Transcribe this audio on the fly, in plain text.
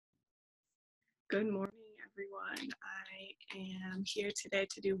Good morning, everyone. I am here today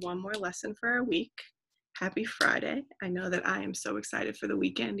to do one more lesson for our week. Happy Friday. I know that I am so excited for the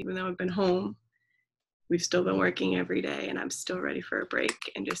weekend, even though I've been home. We've still been working every day, and I'm still ready for a break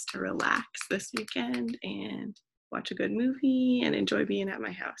and just to relax this weekend and watch a good movie and enjoy being at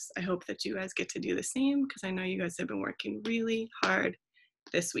my house. I hope that you guys get to do the same because I know you guys have been working really hard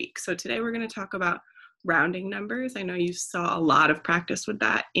this week. So today we're going to talk about rounding numbers. I know you saw a lot of practice with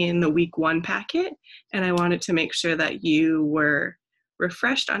that in the week 1 packet, and I wanted to make sure that you were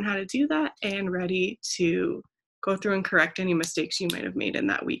refreshed on how to do that and ready to go through and correct any mistakes you might have made in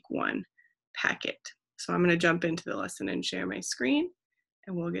that week 1 packet. So I'm going to jump into the lesson and share my screen,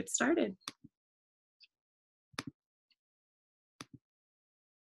 and we'll get started.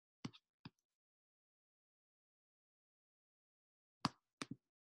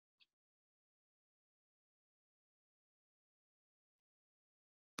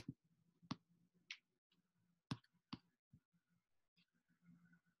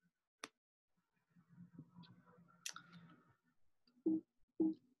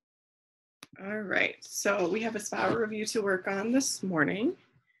 All right, so we have a spiral review to work on this morning.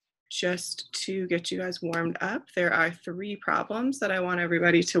 Just to get you guys warmed up, there are 3 problems that I want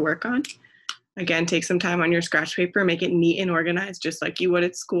everybody to work on. Again, take some time on your scratch paper, make it neat and organized just like you would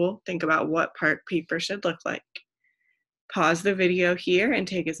at school. Think about what part paper should look like. Pause the video here and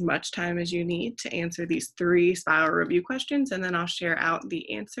take as much time as you need to answer these 3 spiral review questions, and then I'll share out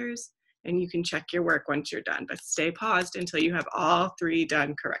the answers and you can check your work once you're done, but stay paused until you have all 3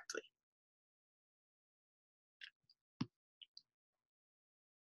 done correctly.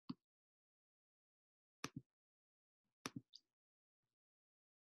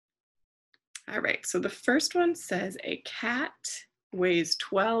 All right, so the first one says a cat weighs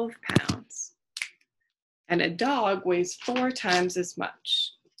 12 pounds and a dog weighs 4 times as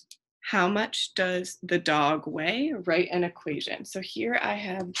much. How much does the dog weigh? Write an equation. So here I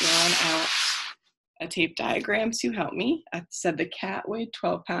have drawn out a tape diagram to help me. I said the cat weighed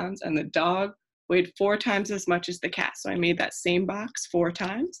 12 pounds and the dog weighed 4 times as much as the cat. So I made that same box 4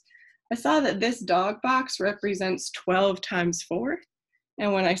 times. I saw that this dog box represents 12 times 4.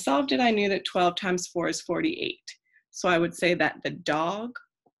 And when I solved it, I knew that 12 times 4 is 48. So I would say that the dog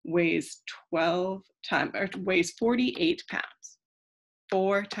weighs 48 pounds.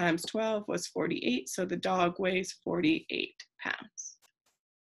 4 times 12 was 48, so the dog weighs 48 pounds.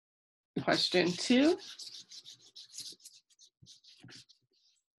 Question 2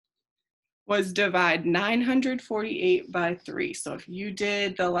 was divide 948 by 3. So if you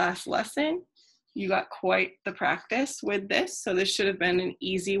did the last lesson, you got quite the practice with this. So this should have been an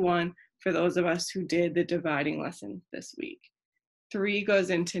easy one for those of us who did the dividing lesson this week. 3 goes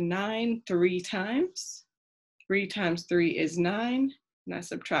into 9 3 times. 3 times 3 is 9. And I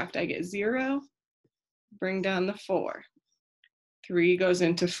subtract, I get 0. Bring down the 4. 3 goes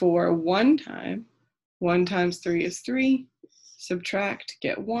into 4 1 time. 1 times 3 is 3. Subtract,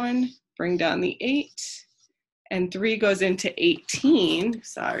 get 1. Bring down the 8. And 3 goes into 18,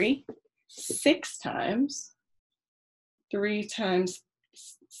 6 times. 3 times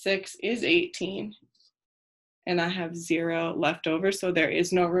 6 is 18. And I have 0 left over, so there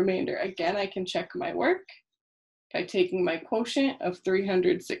is no remainder. Again, I can check my work by taking my quotient of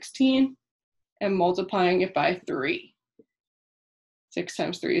 316 and multiplying it by 3. 6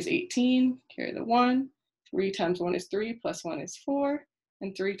 times 3 is 18, carry the 1. 3 times 1 is 3, plus 1 is 4,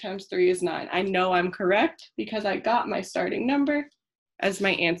 and 3 times 3 is 9. I know I'm correct because I got my starting number as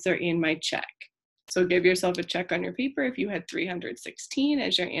my answer in my check. So give yourself a check on your paper if you had 316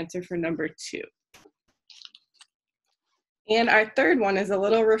 as your answer for number 2. And our third one is a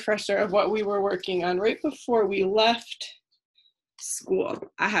little refresher of what we were working on right before we left school.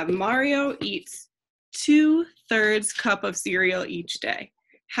 I have Mario eats 2/3 cup of cereal each day.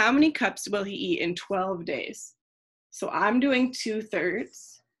 How many cups will he eat in 12 days? So I'm doing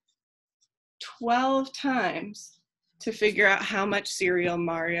 2/3, 12 times to figure out how much cereal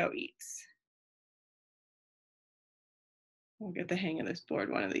Mario eats. We'll get the hang of this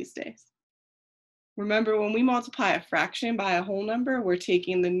board one of these days. Remember, when we multiply a fraction by a whole number, we're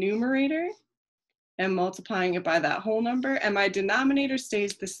taking the numerator and multiplying it by that whole number, and my denominator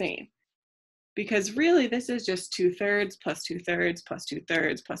stays the same. Because really, this is just 2/3 plus 2/3 plus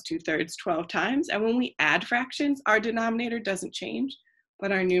 2/3 plus 2/3 12 times. And when we add fractions, our denominator doesn't change,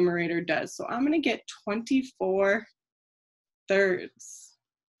 but our numerator does. So I'm going to get 24/3.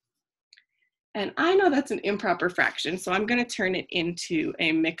 And I know that's an improper fraction, so I'm going to turn it into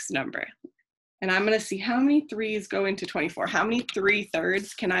a mixed number. And I'm going to see how many 3's go into 24. How many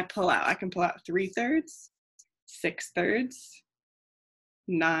 3/3 can I pull out? I can pull out 3/3, 6/3,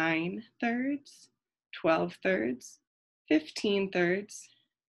 9 thirds, 12 thirds, 15 thirds,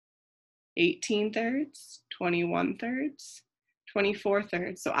 18 thirds, 21 thirds, 24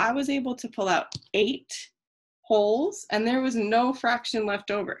 thirds. So I was able to pull out 8 wholes and there was no fraction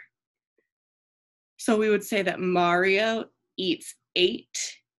left over. So we would say that Mario eats 8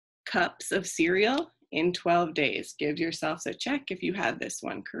 cups of cereal in 12 days. Give yourselves a check if you had this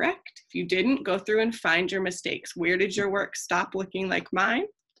one correct. If you didn't, go through and find your mistakes. Where did your work stop looking like mine?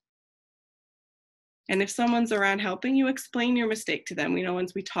 And if someone's around helping you, explain your mistake to them. We know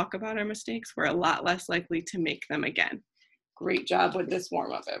once we talk about our mistakes, we're a lot less likely to make them again. Great job with this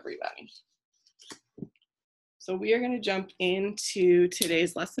warm-up, everybody. So we are going to jump into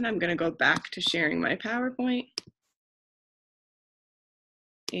today's lesson. I'm going to go back to sharing my PowerPoint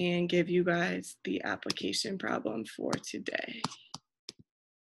and give you guys the application problem for today.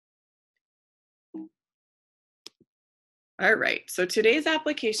 All right, so today's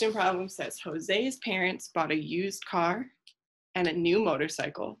application problem says Jose's parents bought a used car and a new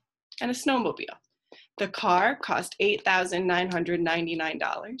motorcycle and a snowmobile. The car cost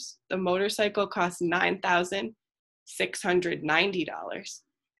 $8,999. The motorcycle cost $9,690.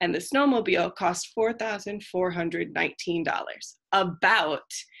 And the snowmobile cost $4,419. About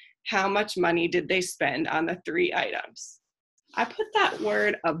how much money did they spend on the 3 items? I put that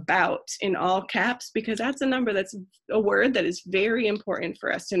word about in all caps because that's a number that's a word that is very important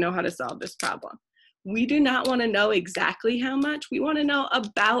for us to know how to solve this problem. We do not want to know exactly how much, we want to know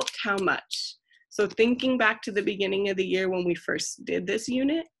about how much. So thinking back to the beginning of the year when we first did this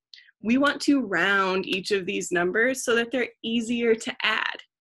unit, we want to round each of these numbers so that they're easier to add.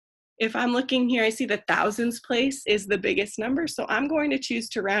 If I'm looking here, I see the thousands place is the biggest number, so I'm going to choose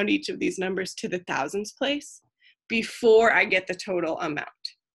to round each of these numbers to the thousands place before I get the total amount.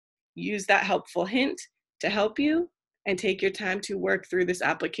 Use that helpful hint to help you and take your time to work through this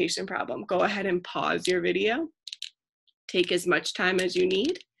application problem. Go ahead and pause your video, take as much time as you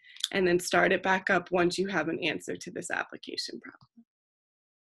need, and then start it back up once you have an answer to this application problem.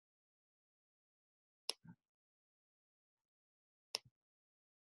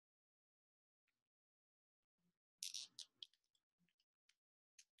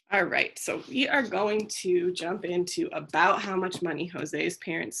 All right, so we are going to jump into about how much money Jose's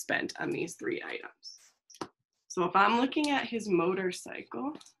parents spent on these 3 items. So if I'm looking at his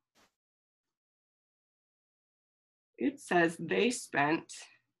motorcycle, it says they spent,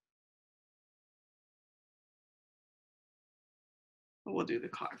 we'll do the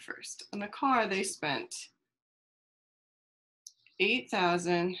car first. On the car, they spent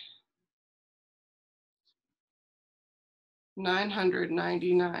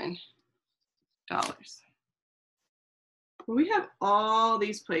 $8,999. We have all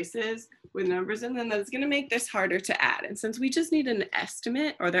these places with numbers in them that's going to make this harder to add. And since we just need an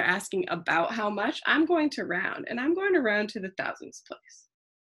estimate, or they're asking about how much, I'm going to round, and I'm going to round to the thousands place.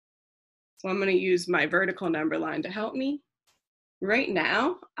 So I'm going to use my vertical number line to help me. Right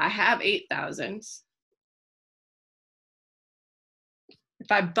now, I have 8 thousands.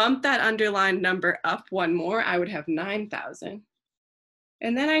 If I bump that underlined number up one more, I would have 9,000.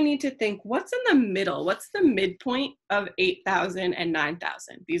 And then I need to think, what's in the middle? What's the midpoint of 8,000 and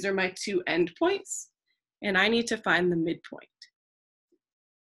 9,000? These are my 2 endpoints, and I need to find the midpoint.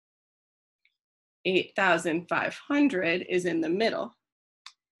 8,500 is in the middle.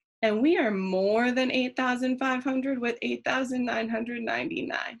 And we are more than 8,500 with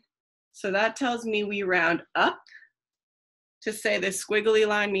 8,999. So that tells me we round up to say the squiggly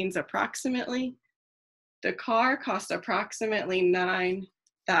line means approximately. The car cost approximately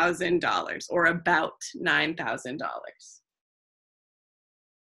 $9,000, or about $9,000.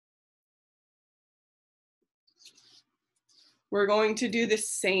 We're going to do the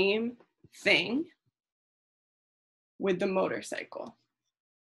same thing with the motorcycle.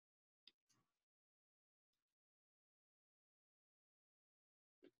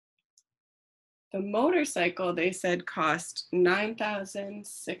 The motorcycle, they said, cost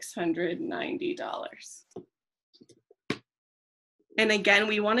 $9,690. And again,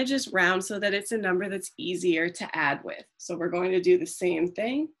 we want to just round so that it's a number that's easier to add with. So we're going to do the same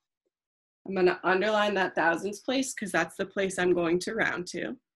thing. I'm going to underline that thousands place because that's the place I'm going to round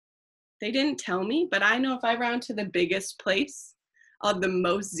to. They didn't tell me, but I know if I round to the biggest place, I'll have the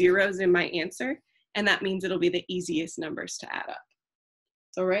most zeros in my answer, and that means it'll be the easiest numbers to add up.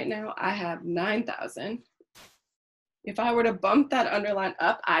 So right now I have 9,000. If I were to bump that underline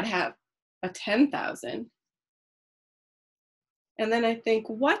up, I'd have a 10,000. And then I think,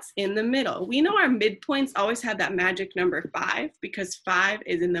 what's in the middle? We know our midpoints always have that magic number 5 because 5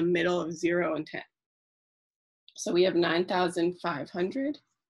 is in the middle of 0 and 10. So we have 9,500.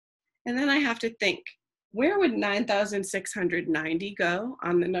 And then I have to think, where would 9,690 go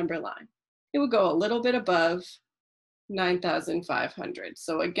on the number line? It would go a little bit above 9,500.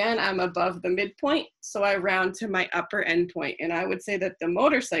 So again, I'm above the midpoint, so I round to my upper endpoint, and I would say that the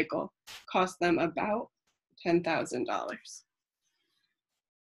motorcycle cost them about $10,000.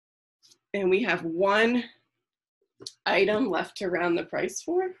 And we have one item left to round the price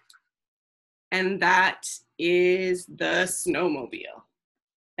for, and that is the snowmobile.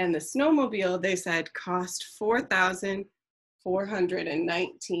 And the snowmobile, they said, cost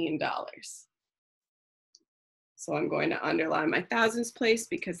 $4,419. So I'm going to underline my thousands place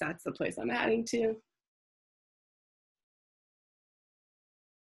because that's the place I'm adding to.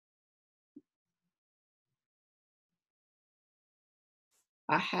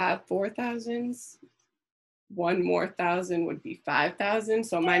 I have 4 thousands. One more thousand would be 5,000.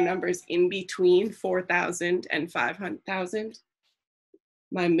 So my number's in between 4,000 and 500,000.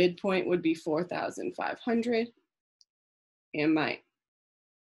 My midpoint would be 4,500. And my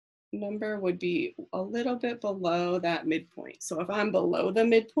number would be a little bit below that midpoint. So if I'm below the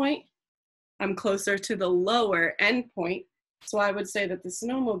midpoint, I'm closer to the lower endpoint. So I would say that the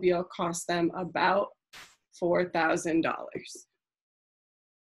snowmobile cost them about $4,000.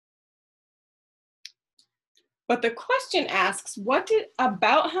 But the question asks,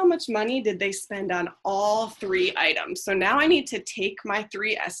 about how much money did they spend on all 3 items? So now I need to take my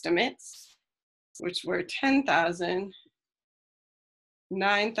 3 estimates, which were 10,000,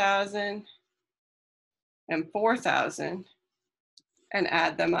 9,000, and 4,000, and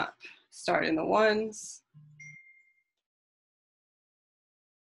add them up. Start in the ones.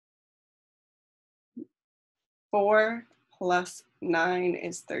 4 plus 9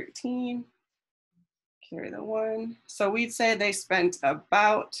 is 13. Carry the 1. So we'd say they spent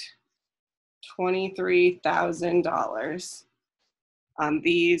about $23,000 on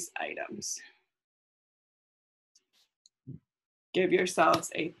these items. Give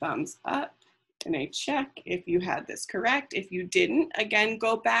yourselves a thumbs up and a check if you had this correct. If you didn't, again,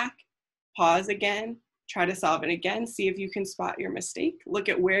 go back, pause again, try to solve it again, see if you can spot your mistake, look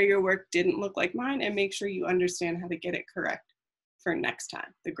at where your work didn't look like mine, and make sure you understand how to get it correct for next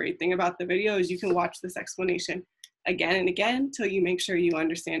time. The great thing about the video is you can watch this explanation again and again until you make sure you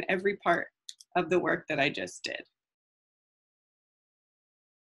understand every part of the work that I just did.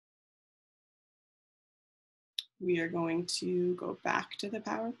 We are going to go back to the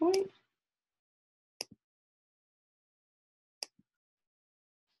PowerPoint.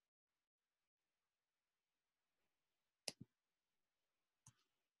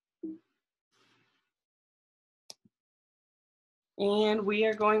 And we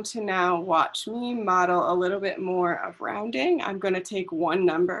are going to now watch me model a little bit more of rounding. I'm going to take one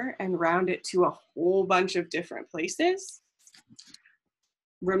number and round it to a whole bunch of different places.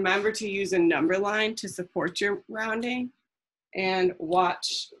 Remember to use a number line to support your rounding, and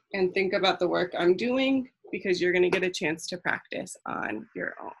watch and think about the work I'm doing because you're going to get a chance to practice on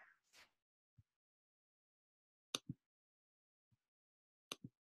your own.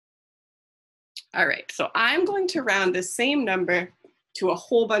 All right, so I'm going to round the same number to a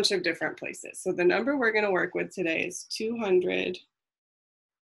whole bunch of different places. So the number we're going to work with today is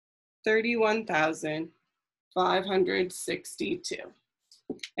 231,562.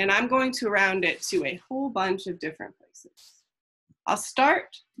 And I'm going to round it to a whole bunch of different places. I'll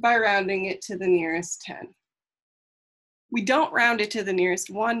start by rounding it to the nearest 10. We don't round it to the nearest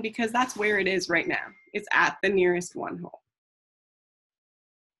 1 because that's where it is right now. It's at the nearest 1 whole.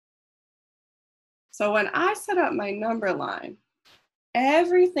 So when I set up my number line,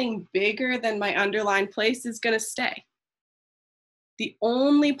 everything bigger than my underlined place is going to stay. The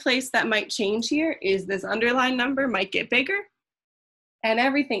only place that might change here is this underlined number might get bigger, and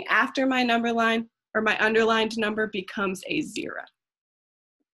everything after my number line or my underlined number becomes a 0.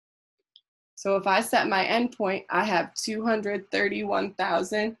 So if I set my endpoint, I have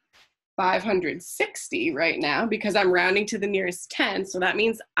 231,560 right now because I'm rounding to the nearest 10. So that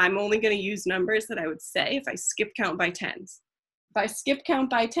means I'm only going to use numbers that I would say if I skip count by 10s. If I skip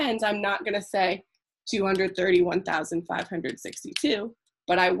count by 10s, I'm not going to say 231,562,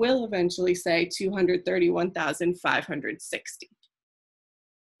 but I will eventually say 231,560.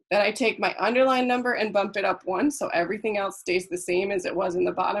 Then I take my underline number and bump it up 1, so everything else stays the same as it was in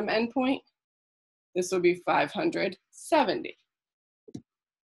the bottom endpoint. This will be 570.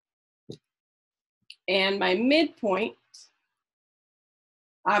 And my midpoint,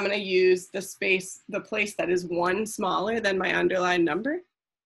 I'm going to use the place that is 1 smaller than my underlined number.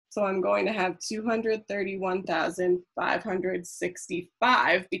 So I'm going to have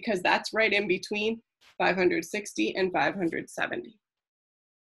 231,565 because that's right in between 560, and 570.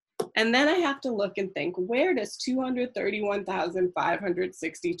 And then I have to look and think, where does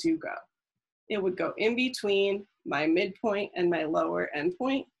 231,562 go? It would go in between my midpoint and my lower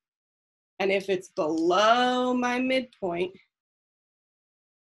endpoint. And if it's below my midpoint,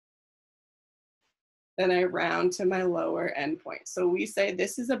 then I round to my lower endpoint. So we say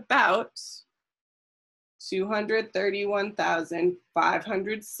this is about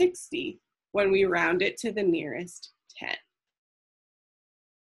 231,560 when we round it to the nearest 10.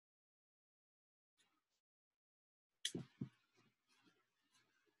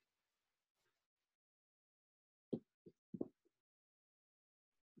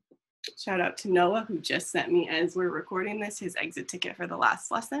 Shout out to Noah, who just sent me, as we're recording this, his exit ticket for the last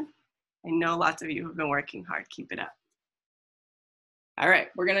lesson. I know lots of you have been working hard. Keep it up. All right,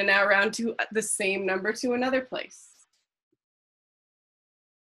 we're gonna now round to the same number to another place.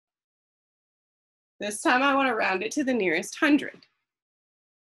 This time I wanna round it to the nearest 100.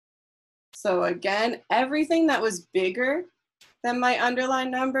 So again, everything that was bigger than my underlying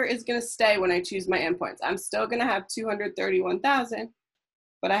number is gonna stay when I choose my endpoints. I'm still gonna have 231,000,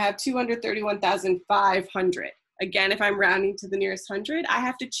 but I have 231,500. Again, if I'm rounding to the nearest 100, I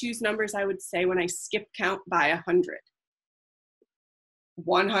have to choose numbers I would say when I skip count by 100.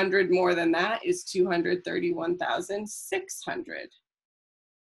 100 more than that is 231,600.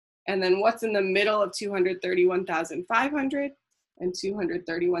 And then what's in the middle of 231,500 and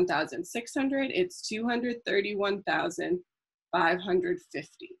 231,600? It's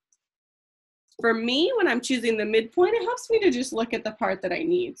 231,550. For me, when I'm choosing the midpoint, it helps me to just look at the part that I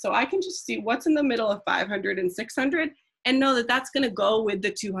need. So I can just see what's in the middle of 500 and 600 and know that that's going to go with the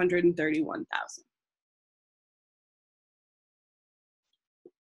 231,000.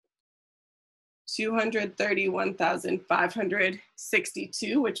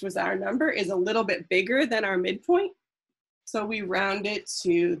 231,562, which was our number, is a little bit bigger than our midpoint. So we round it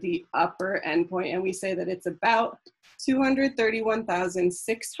to the upper endpoint and we say that it's about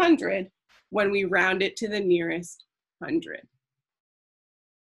 231,600 when we round it to the nearest 100.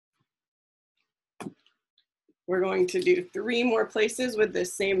 We're going to do 3 more places with the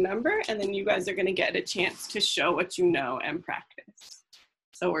same number, and then you guys are gonna get a chance to show what you know and practice.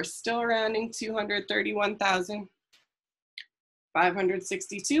 So we're still rounding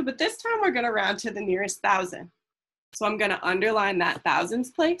 231,562, but this time we're gonna round to the nearest 1,000. So I'm gonna underline that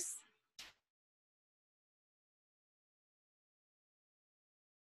thousands place.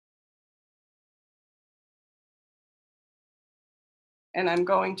 And I'm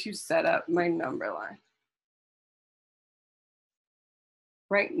going to set up my number line.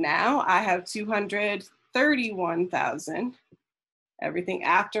 Right now, I have 231,000. Everything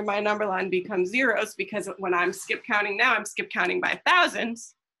after my number line becomes zeros because when I'm skip counting now, I'm skip counting by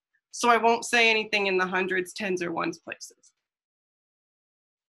thousands. So I won't say anything in the hundreds, tens, or ones places.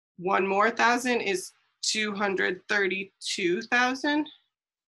 One more thousand is 232,000.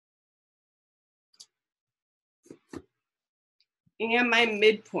 And my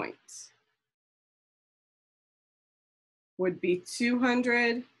midpoint would be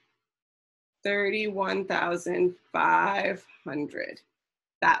 231,500.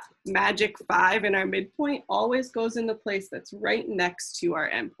 That magic 5 in our midpoint always goes in the place that's right next to our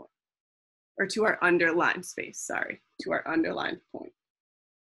endpoint, or to our underlined space, sorry, to our underlined point.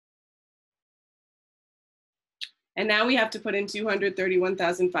 And now we have to put in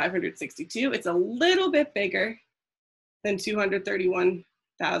 231,562. It's a little bit bigger than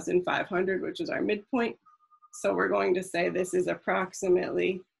 231,500, which is our midpoint. So we're going to say this is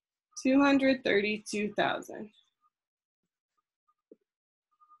approximately 232,000.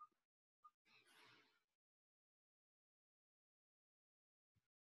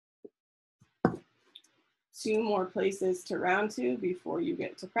 Two more places to round to before you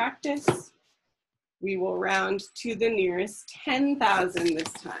get to practice. We will round to the nearest 10,000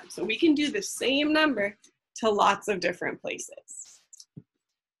 this time. So we can do the same number to lots of different places.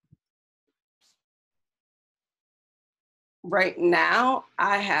 Right now,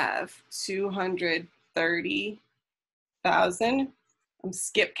 I have 230,000. I'm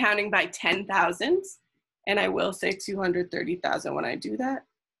skip counting by 10,000s, and I will say 230,000 when I do that.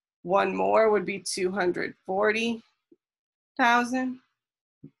 One more would be 240,000.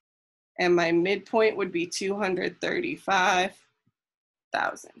 And my midpoint would be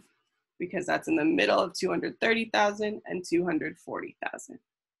 235,000 because that's in the middle of 230,000 and 240,000.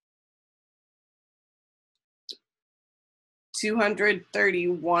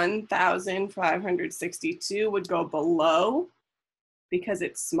 231,562 would go below because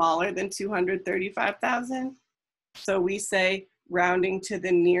it's smaller than 235,000. So we say rounding to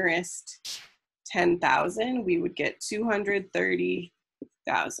the nearest 10,000, we would get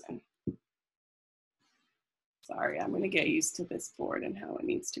 230,000. Sorry, I'm going to get used to this board and how it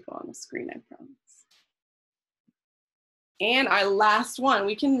needs to go on the screen, I promise. And our last one,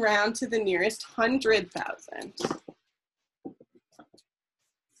 we can round to the nearest 100,000.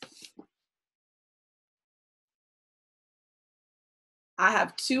 I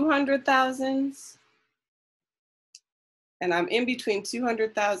have 200,000s, and I'm in between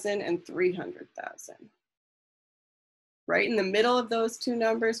 200,000 and 300,000. Right in the middle of those two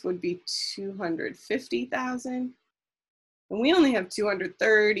numbers would be 250,000. And we only have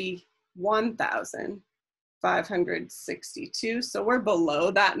 231,562. So we're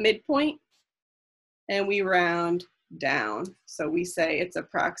below that midpoint, and we round down. So we say it's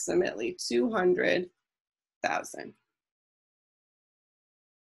approximately 200,000.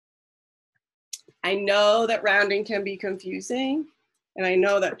 I know that rounding can be confusing, and I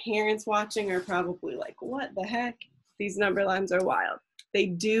know that parents watching are probably like, what the heck? These number lines are wild. They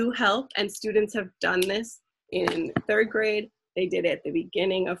do help, and students have done this in 3rd grade. They did it at the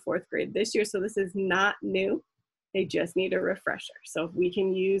beginning of 4th grade this year, so this is not new. They just need a refresher. So if we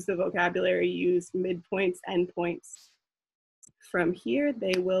can use the vocabulary, use midpoints, endpoints from here,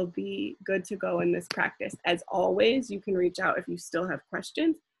 they will be good to go in this practice. As always, you can reach out if you still have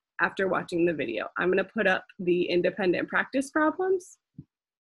questions after watching the video. I'm going to put up the independent practice problems.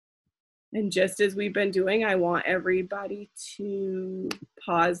 And just as we've been doing, I want everybody to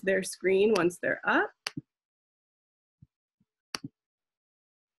pause their screen once they're up.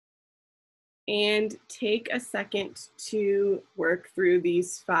 And take a second to work through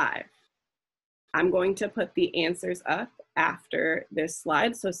these 5. I'm going to put the answers up after this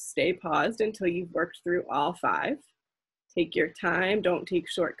slide, so stay paused until you've worked through all 5. Take your time, don't take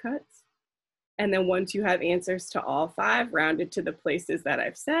shortcuts. And then once you have answers to all 5, rounded to the places that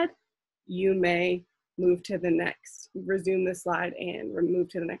I've said, you may move to the next, resume the slide and move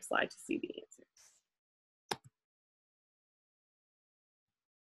to the next slide to see the answers.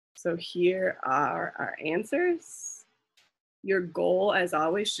 So here are our answers. Your goal, as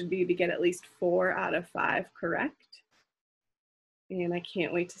always, should be to get at least 4 out of 5 correct. And I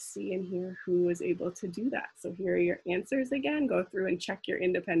can't wait to see and hear who was able to do that. So here are your answers again. Go through and check your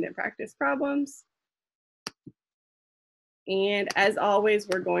independent practice problems. And as always,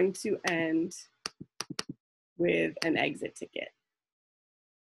 we're going to end with an exit ticket.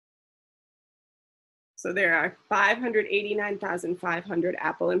 So there are 589,500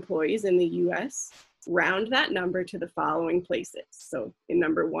 Apple employees in the US. Round that number to the following places. So in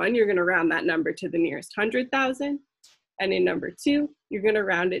number 1, you're going to round that number to the nearest 100,000. And in number 2, you're going to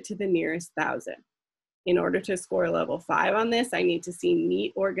round it to the nearest 1,000. In order to score level 5 on this, I need to see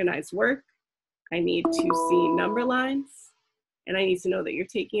neat, organized work. I need to see number lines. And I need to know that you're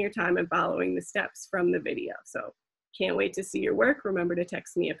taking your time and following the steps from the video. So can't wait to see your work. Remember to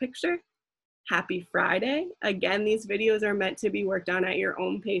text me a picture. Happy Friday. Again, these videos are meant to be worked on at your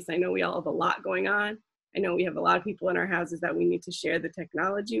own pace. I know we all have a lot going on. I know we have a lot of people in our houses that we need to share the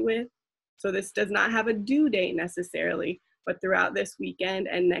technology with. So this does not have a due date necessarily, but throughout this weekend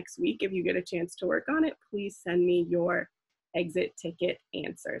and next week, if you get a chance to work on it, please send me your exit ticket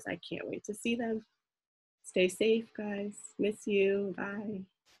answers. I can't wait to see them. Stay safe, guys. Miss you. Bye.